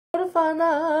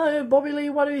whānau, Bobby Lee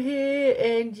Waru here,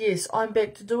 and yes, I'm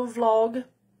back to do a vlog.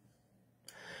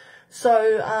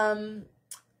 So,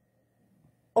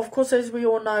 of course, as we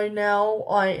all know now,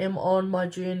 I am on my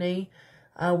journey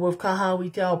with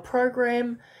Kahawi Te Ao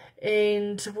program,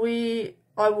 and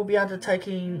I will be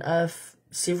undertaking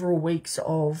several weeks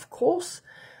of course,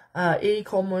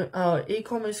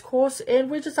 e-commerce course, and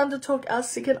we just undertook our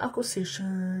second ako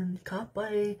session, ka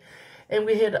pai. And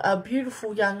we had a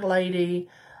beautiful young lady,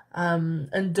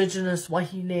 Indigenous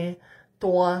wahine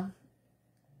toa,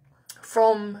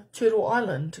 from Turtle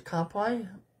Island, ka pai.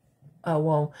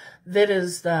 Well, that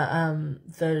is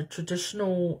the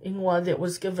traditional ingoa that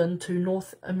was given to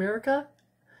North America,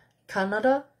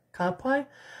 Canada, ka pai.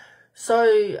 So,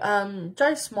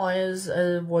 Jace Myers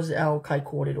was our kai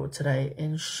kōrero today,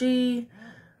 and she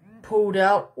pulled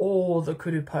out all the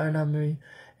kurupounamu.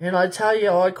 And I tell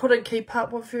you, I couldn't keep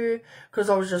up with her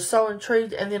because I was just so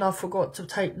intrigued, and then I forgot to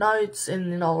take notes,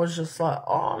 and then I was just like,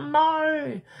 oh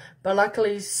no. But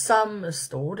luckily some are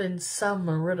stored and some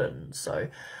are written, so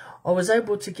I was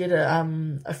able to get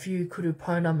a few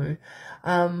kurupounamu.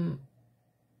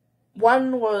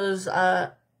 One was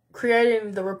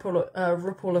creating the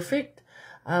ripple effect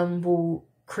will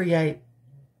create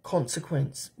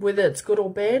consequence, whether it's good or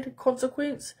bad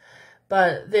consequence,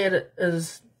 but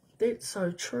that's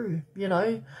so true, you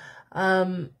know.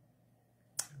 I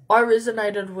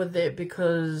resonated with that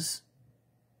because,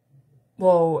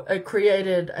 well, it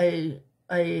created a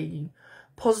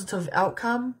positive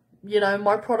outcome. You know,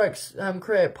 my products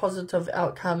create positive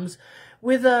outcomes,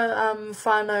 whether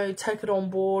whānau take it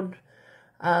on board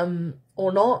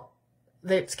or not.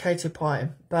 That's kei te pai,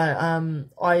 but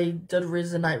I did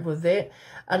resonate with that.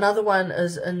 Another one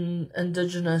is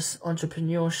Indigenous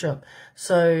entrepreneurship.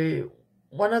 So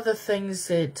one of the things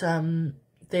that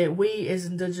that we as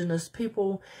Indigenous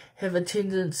people have a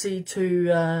tendency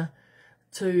to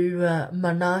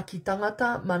manaaki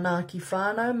tangata, manaaki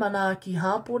whānau, manaaki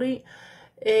hapori,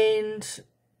 and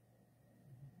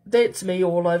that's me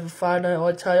all over whānau.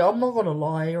 I tell you, I'm not going to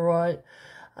lie, right?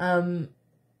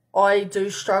 I do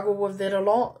struggle with that a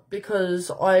lot because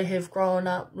I have grown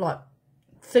up, like,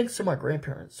 thanks to my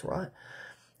grandparents, right?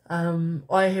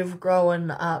 I have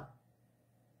grown up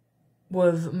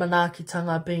with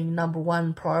manaakitanga being number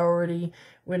one priority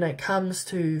when it comes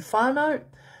to whānau,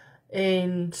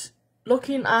 and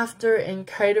looking after and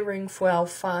catering for our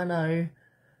whānau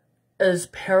is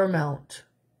paramount,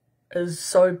 is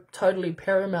so totally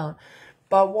paramount.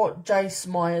 But what Jace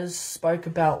Myers spoke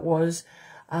about was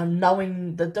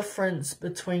knowing the difference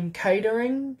between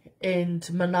catering and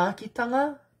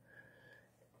manaakitanga,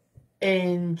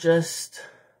 and just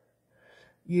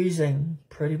using,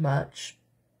 pretty much.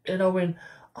 And I went,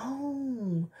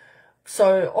 oh.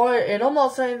 So I'm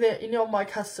not saying that any of my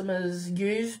customers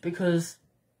use, because,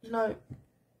 you know,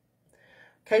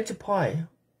 kei te pai.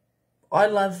 I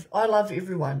love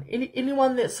everyone.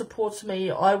 Anyone that supports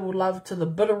me, I will love to the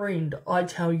bitter end, I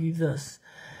tell you this.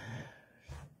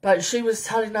 But she was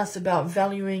telling us about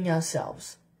valuing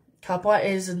ourselves. Ka pai,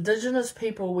 as Indigenous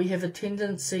people, we have a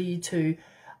tendency to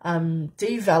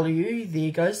devalue.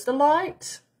 There goes the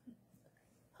light.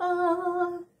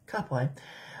 Ka pai.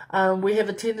 We have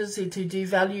a tendency to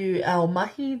devalue our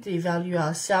mahi, devalue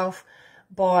ourselves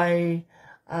by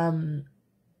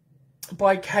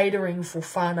catering for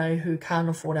whānau who can't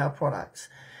afford our products.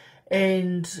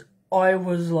 And I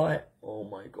was like, oh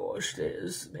my gosh, that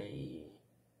is me.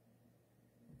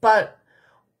 But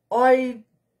I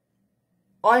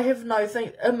have no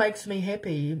thing. It makes me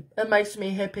happy. It makes me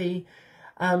happy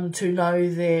to know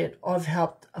that I've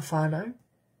helped a whānau.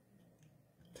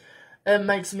 It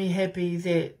makes me happy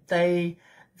that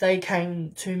they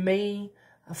came to me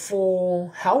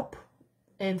for help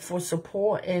and for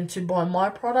support and to buy my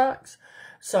products.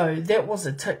 So that was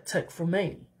a tick for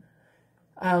me.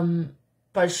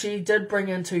 But she did bring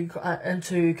into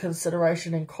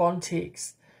consideration and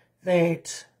context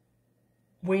that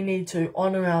we need to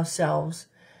honour ourselves,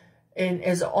 and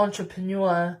as an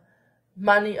entrepreneur,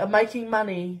 making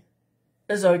money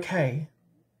is okay.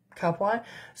 Ka pai?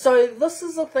 So this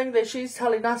is the thing that she's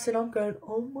telling us, and I'm going,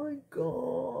 oh my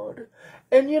god.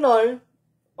 And you know,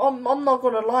 I'm not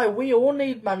going to lie, we all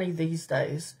need money these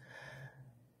days.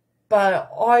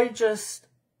 But I just,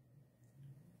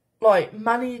 like,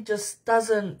 money just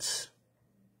doesn't,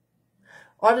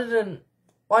 I didn't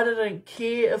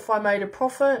care if I made a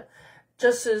profit,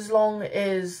 just as long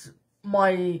as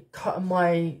my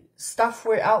stuff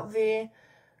were out there,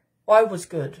 I was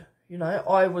good, you know,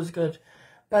 I was good.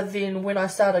 But then when I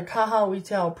started Kahawi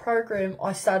Te Ao program,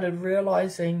 I started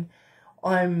realising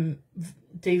I'm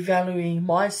devaluing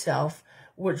myself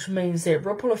which means that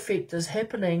ripple effect is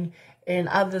happening and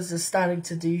others are starting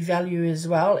to devalue as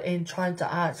well and trying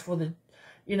to ask for the,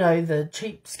 you know, the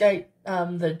cheap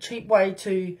way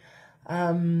to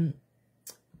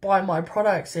buy my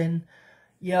products. And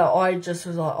yeah, I just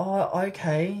was like, oh,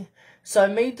 okay. So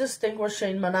me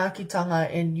distinguishing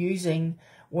manakitanga and using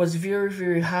was very,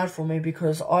 very hard for me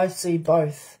because I see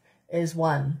both as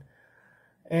one.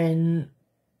 And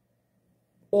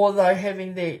although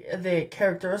having that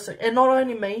characteristic, and not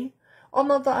only me, I'm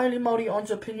not the only Māori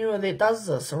entrepreneur that does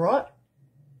this, alright?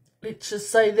 Let's just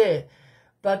say that.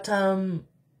 But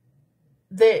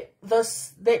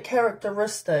that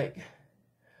characteristic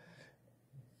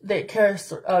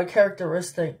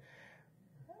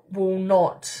will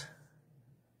not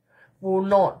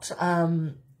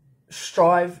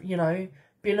strive, you know,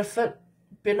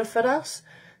 benefit us.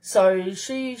 So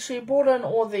she brought in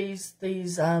all these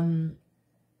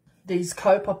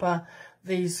kaupapa,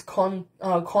 these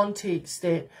contexts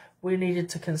that we needed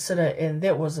to consider, and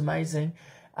that was amazing.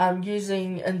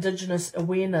 Using Indigenous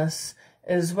awareness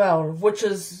as well, which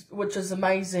is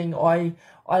amazing. I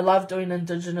love doing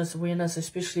Indigenous awareness,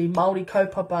 especially Māori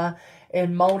kaupapa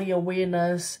and Māori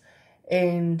awareness,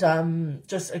 and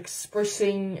just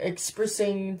expressing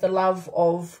the love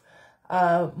of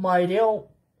my reo,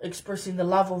 expressing the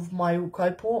love of my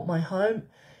kaupō, my home,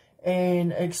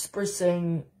 and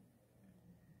expressing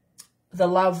the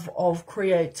love of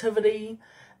creativity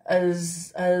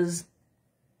as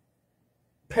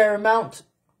paramount.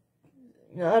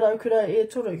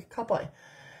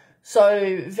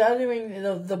 So valuing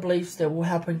the beliefs that will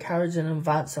help encourage and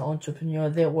advance an entrepreneur,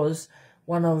 that was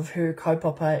one of her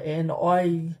kaupapa, and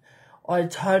I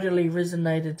totally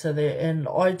resonated to that, and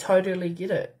I totally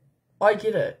get it. I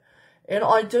get it. And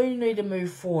I do need to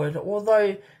move forward,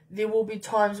 although there will be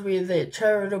times where that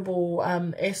charitable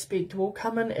aspect will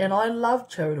come in, and I love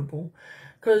charitable,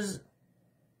 because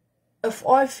if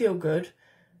I feel good,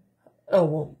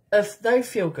 if they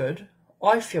feel good,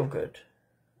 I feel good,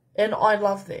 and I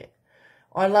love that.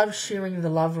 I love sharing the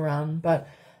love around. But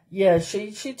yeah,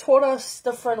 she taught us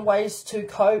different ways to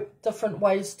cope, different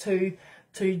ways to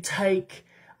take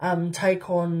on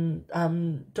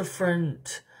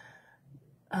different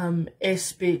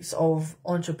aspects of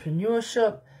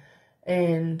entrepreneurship,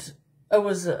 and it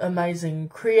was amazing.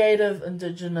 Creative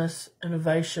Indigenous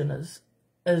innovation is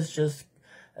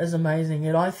amazing,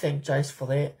 and I thank Jace for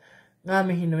that. Ngā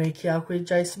mihi nui ki a koe,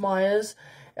 Jace Myers.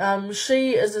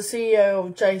 She is the CEO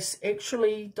of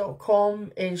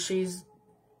JaceActually.com, and she's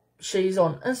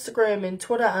on Instagram and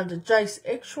Twitter under Jace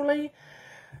Actually.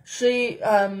 She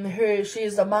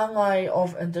is the māngai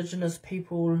of Indigenous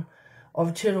people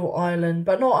of Turtle Island,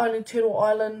 but not only Turtle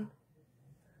Island,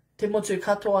 Te Motu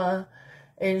Katoa,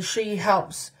 and she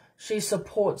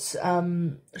supports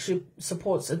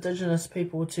Indigenous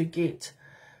people to get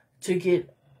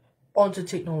onto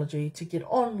technology, to get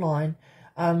online,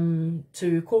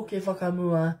 to koke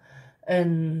whakamua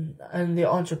in their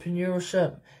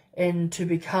entrepreneurship, and to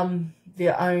become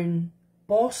their own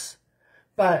boss,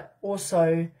 but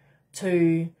also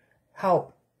to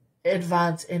help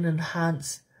advance and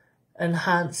enhance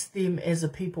them as a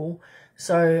people.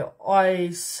 So I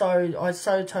so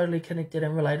totally connected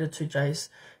and related to Jace.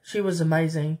 She was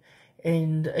amazing.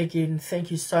 And again,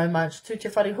 thank you so much to Te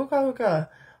Whare Huka Huka.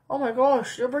 Oh my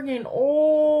gosh, you're bringing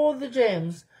all the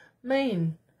gems.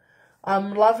 Mean.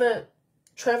 Love it.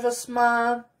 Travis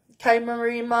Ma, Kay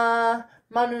Marie Ma,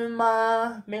 Manu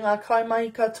Ma, me ngā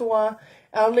kaimai katoa.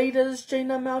 Our leaders,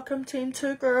 Gina, Malcolm, Team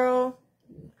 2 Girl.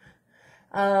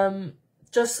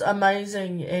 Just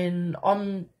amazing, and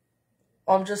I'm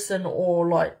just in awe,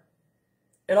 like,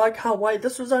 and I can't wait.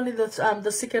 This was only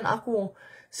the second ako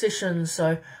session,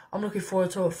 so I'm looking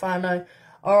forward to it, whānau.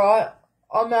 Alright,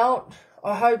 I'm out.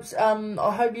 I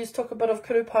hope you took a bit of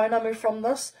kurupaunami from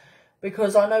this,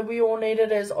 because I know we all need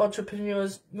it as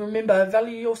entrepreneurs. Remember,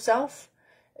 value yourself,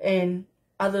 and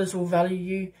others will value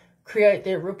you. Create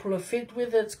that ripple effect,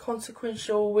 whether it's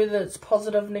consequential, whether it's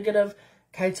positive, negative,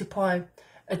 kei te pai.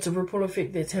 It's a ripple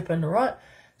effect that's happened, right?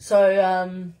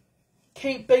 So,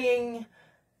 keep being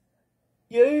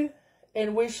you,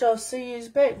 and we shall see yous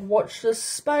back. Watch this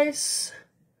space.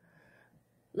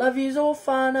 Love yous all,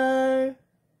 whānau.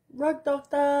 Rug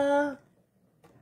Doctor.